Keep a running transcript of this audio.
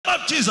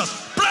of Jesus.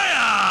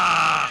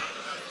 Prayer.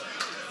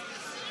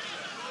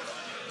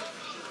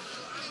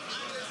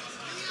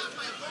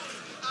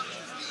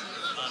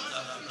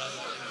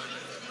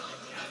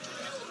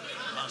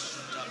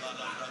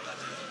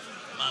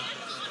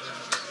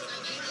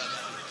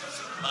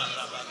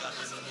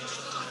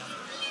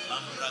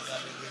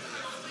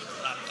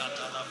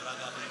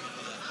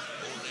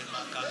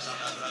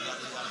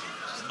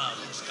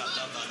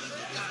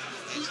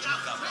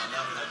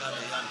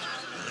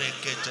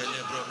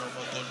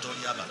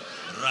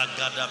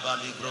 Ragada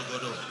bali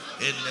brogodo,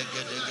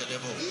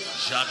 elegedegedebo,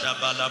 jada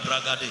bala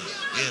bragade,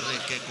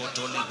 ereke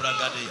kotoli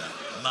bragadeya,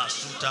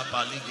 masuta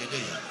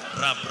paligedeya,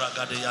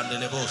 rabragadeya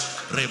nelebos,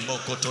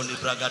 remokotoli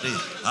bragade,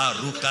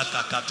 aruka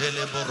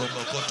kakatele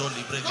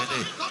boromokotoli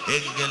bregede,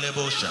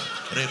 engelebosha,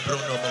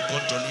 rebrono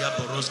mokotoli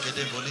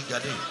aboroskede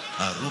boligade,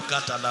 aruka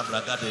tala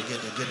bragade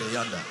gede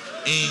yanda.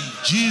 In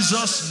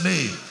Jesus'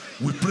 name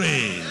we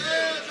pray.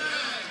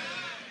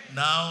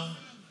 Now,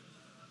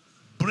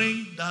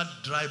 bring that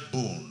dry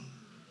bone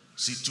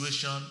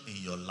situation in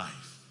your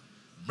life.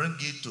 Bring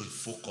it to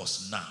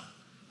focus now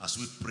as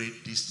we pray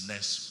this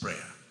next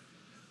prayer.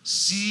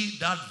 See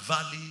that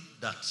valley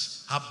that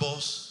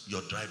harbors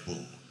your dry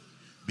bone.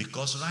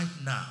 Because right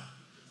now,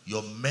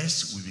 your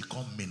mess will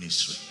become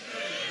ministry.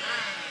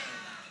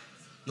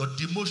 Your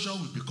demotion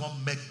will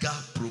become mega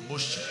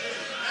promotion.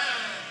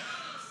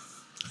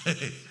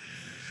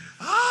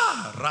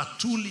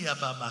 Ratulia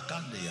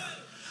Bamakandeya.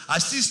 I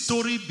see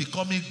story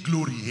becoming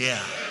glory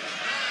here.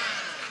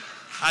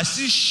 I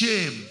see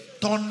shame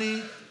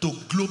turning to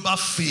global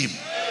fame.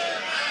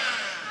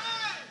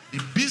 The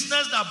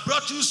business that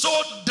brought you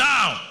so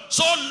down,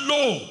 so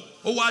low,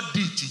 what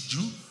did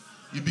you?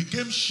 It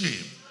became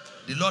shame.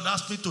 The Lord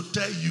asked me to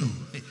tell you,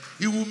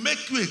 He will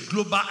make you a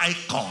global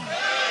icon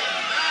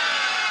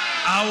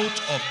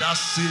out of that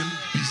same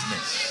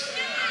business.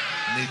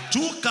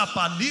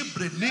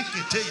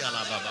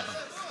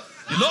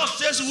 The Lord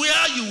says,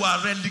 where you are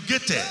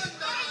relegated,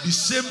 the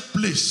same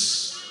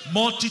place,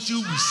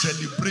 multitude will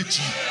celebrate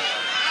you.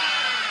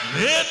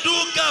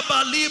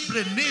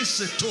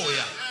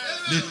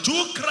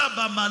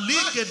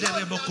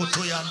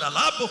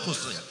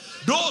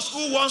 Those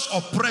who once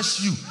oppress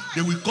you,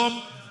 they will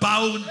come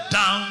bow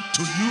down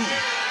to you.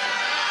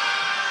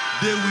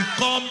 They will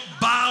come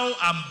bow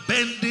and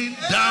bending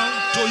down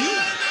to you.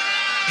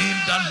 In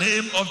the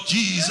name of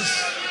Jesus.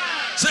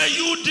 Say,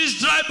 you this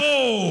dry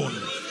bone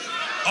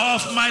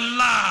of my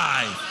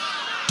life,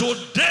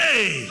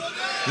 today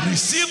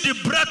receive the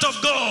breath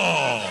of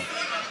God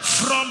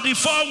from the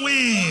four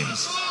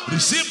winds.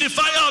 Receive the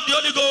fire of the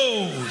Holy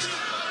Ghost.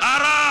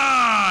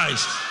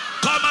 Arise,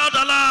 come out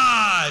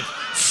alive,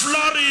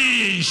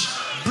 flourish,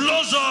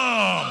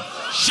 blossom,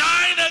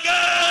 shine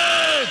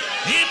again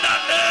in the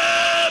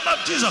name of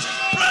Jesus.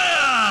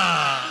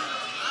 Prayer.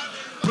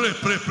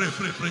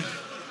 Pray.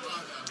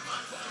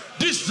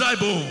 This dry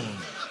bone,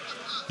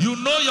 you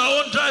know your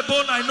own dry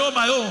bone, I know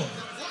my own.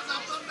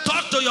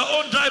 Talk to your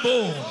own dry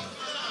bone.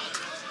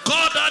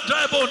 Call that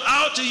dry bone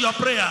out in your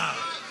prayer.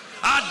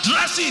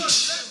 Address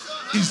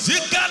it.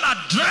 Ezekiel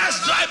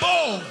addressed dry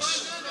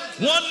bones.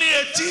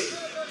 180,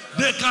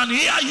 they can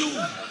hear you.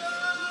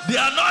 They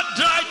are not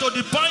dry to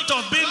the point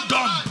of being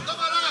dumb.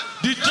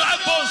 The dry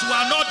bones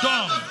were not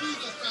dumb.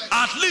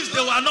 At least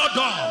they were not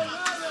dumb.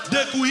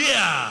 They could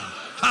hear.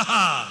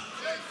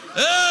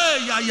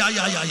 Hey,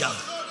 yeah.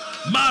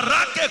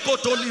 Marake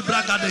kotoli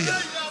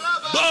bragadeya.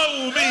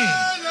 Boumi.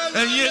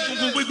 Enye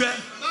kukubigbe.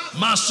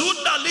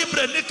 Masunda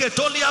libre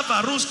niketolia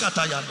varus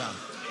katayanda.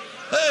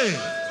 Hey,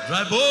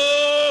 dry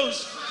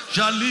bones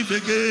shall live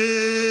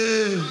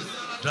again.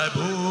 Dry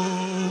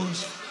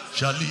bones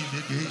shall live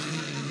again.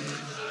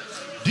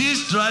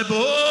 This dry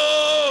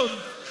bone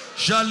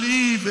shall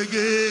live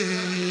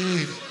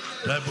again.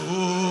 Dry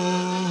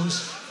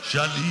bones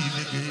shall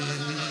live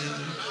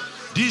again.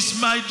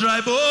 This my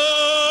dry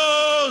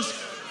bones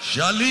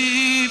shall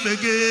live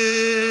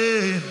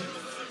again.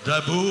 Dry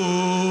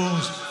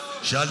bones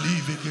shall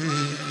live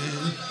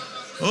again.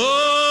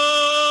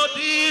 Oh,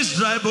 these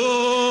dry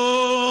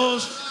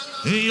bones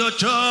in your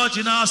church,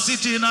 in our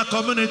city, in our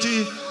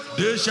community,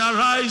 they shall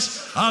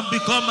rise and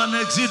become an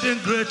exceeding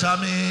great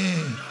army.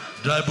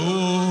 Dry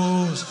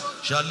bones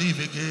shall live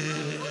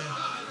again.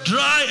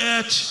 Dry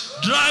earth,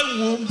 dry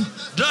womb,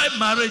 dry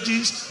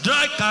marriages,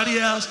 dry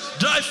careers,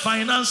 dry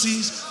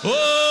finances.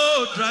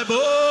 Oh, dry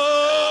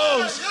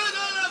bones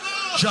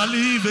shall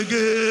live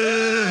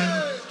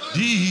again.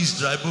 These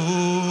dry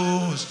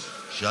bones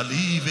shall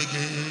live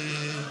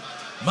again.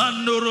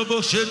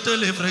 Mandorobo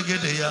shentele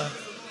fregedeya.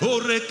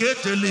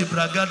 Orekete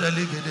libragada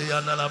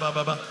ligedeya na la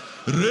baba.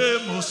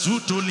 Remo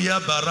sutolia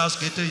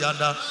baraskete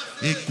yanda.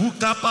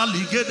 Ekukapa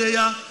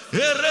ligedeya.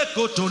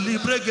 Erekoto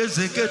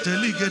libregezekete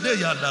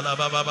ligedeya na la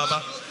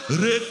baba.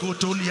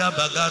 Rekotolia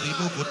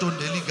bagaribo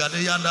kotonde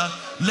ligedeya na.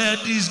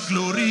 Let this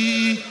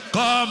glory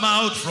come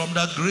out from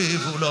the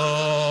grave, O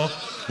Lord.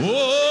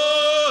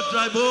 Oh,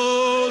 dry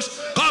bones,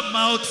 come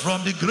out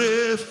from the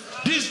grave.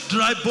 This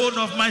dry bone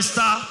of my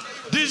star,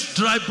 this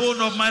dry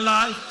bone of my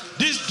life,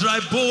 this dry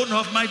bone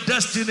of my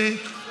destiny,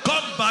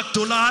 come back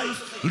to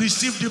life.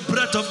 receive the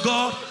breath of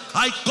God.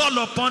 I call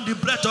upon the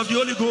breath of the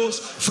Holy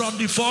Ghost from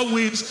the four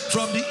winds,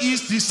 from the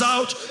east, the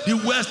south, the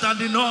west, and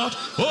the north.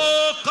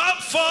 Oh, come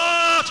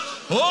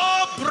forth,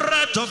 oh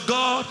breath of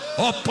God,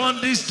 upon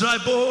this dry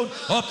bone,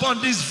 upon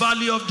this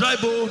valley of dry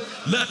bone.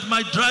 Let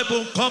my dry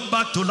bone come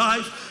back to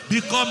life,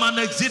 become an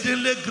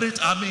exceedingly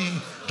great army.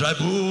 Dry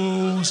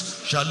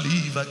bones shall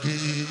live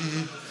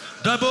again.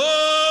 Dry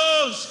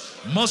bones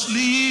must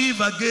live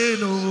again.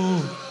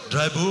 Oh,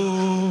 dry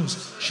bones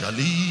shall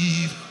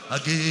live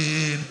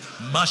again.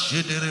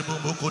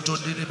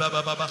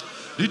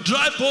 The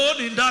dry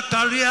bone in that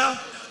career,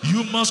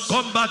 you must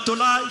come back to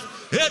life.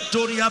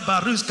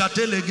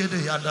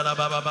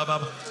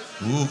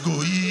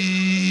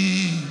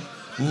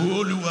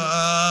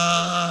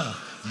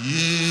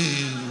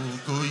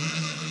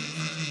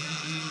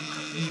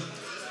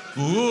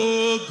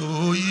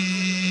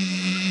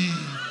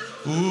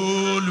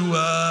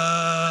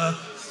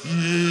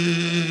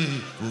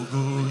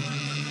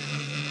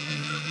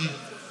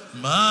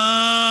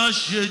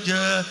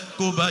 Masheje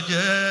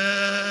kobaje,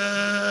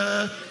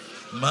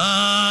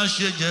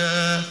 masheje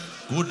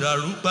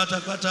kodaru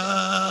patapata,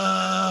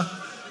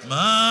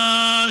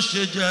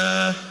 masheje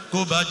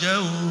kobaje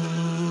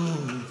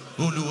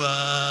Olúwa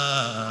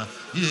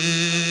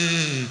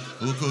ye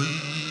ogoyi.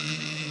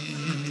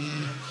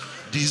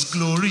 This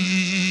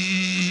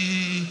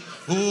glory,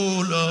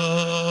 oh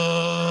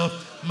Lord,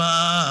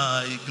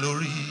 my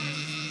glory.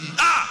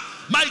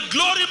 My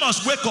glory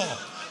must wake up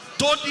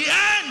to the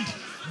end.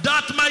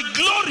 That my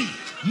glory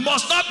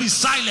must not be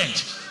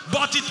silent,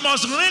 but it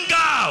must ring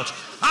out.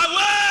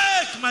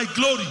 Awake, my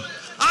glory.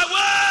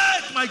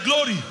 Awake, my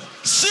glory.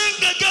 Sing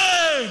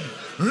again.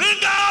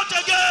 Ring out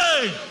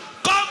again.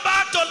 Come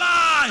back to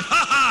life.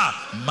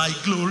 My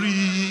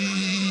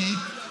glory.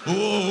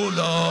 Oh,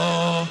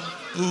 Lord.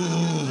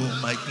 Oh,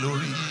 my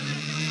glory.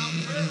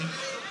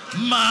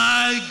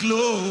 My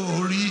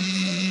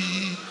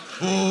glory.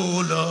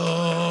 Oh,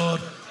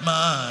 Lord.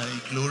 My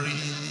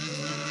glory.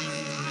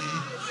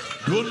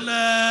 Don't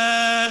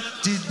let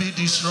it be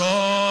destroyed.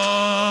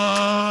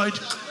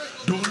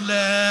 Don't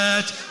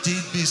let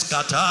it be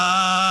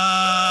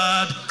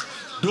scattered.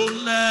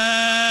 Don't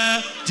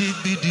let it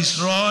be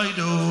destroyed.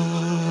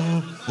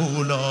 Oh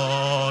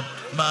Lord,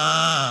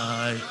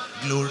 my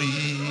glory.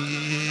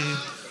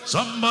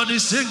 Somebody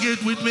sing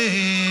it with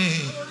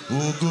me.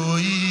 Oh, go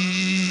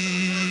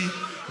ye.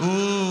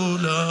 Oh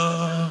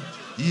Lord,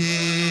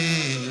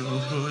 yeah.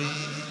 Oh, go ye.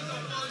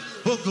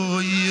 Oh, go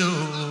ye.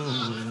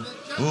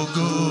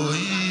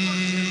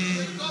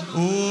 Ogoyi,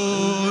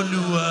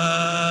 Olúwa,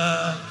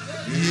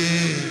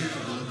 yeah.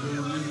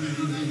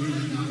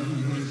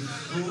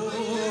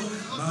 Oh,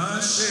 má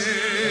ṣe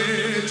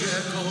jẹ́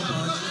kó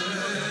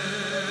bàjẹ́,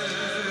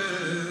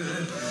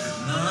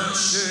 má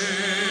ṣe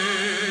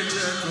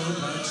jẹ́ kó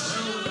bàjẹ́,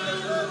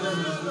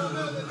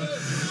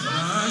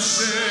 má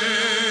ṣe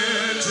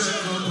jẹ́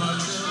kó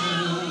bàjẹ́,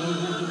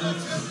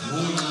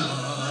 Olúwa,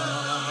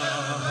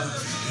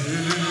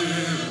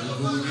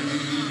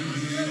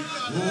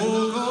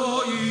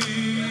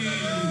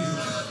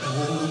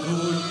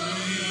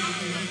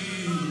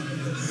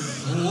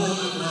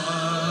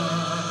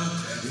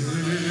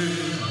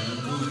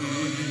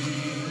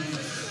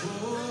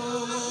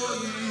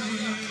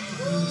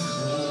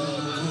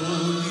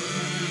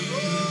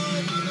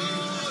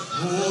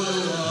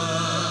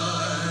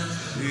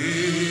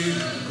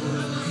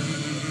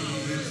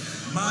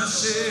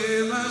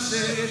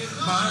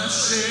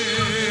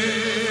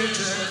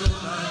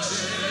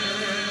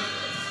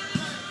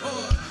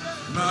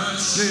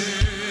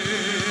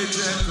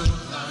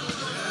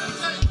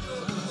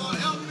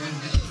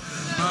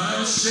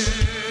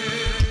 Say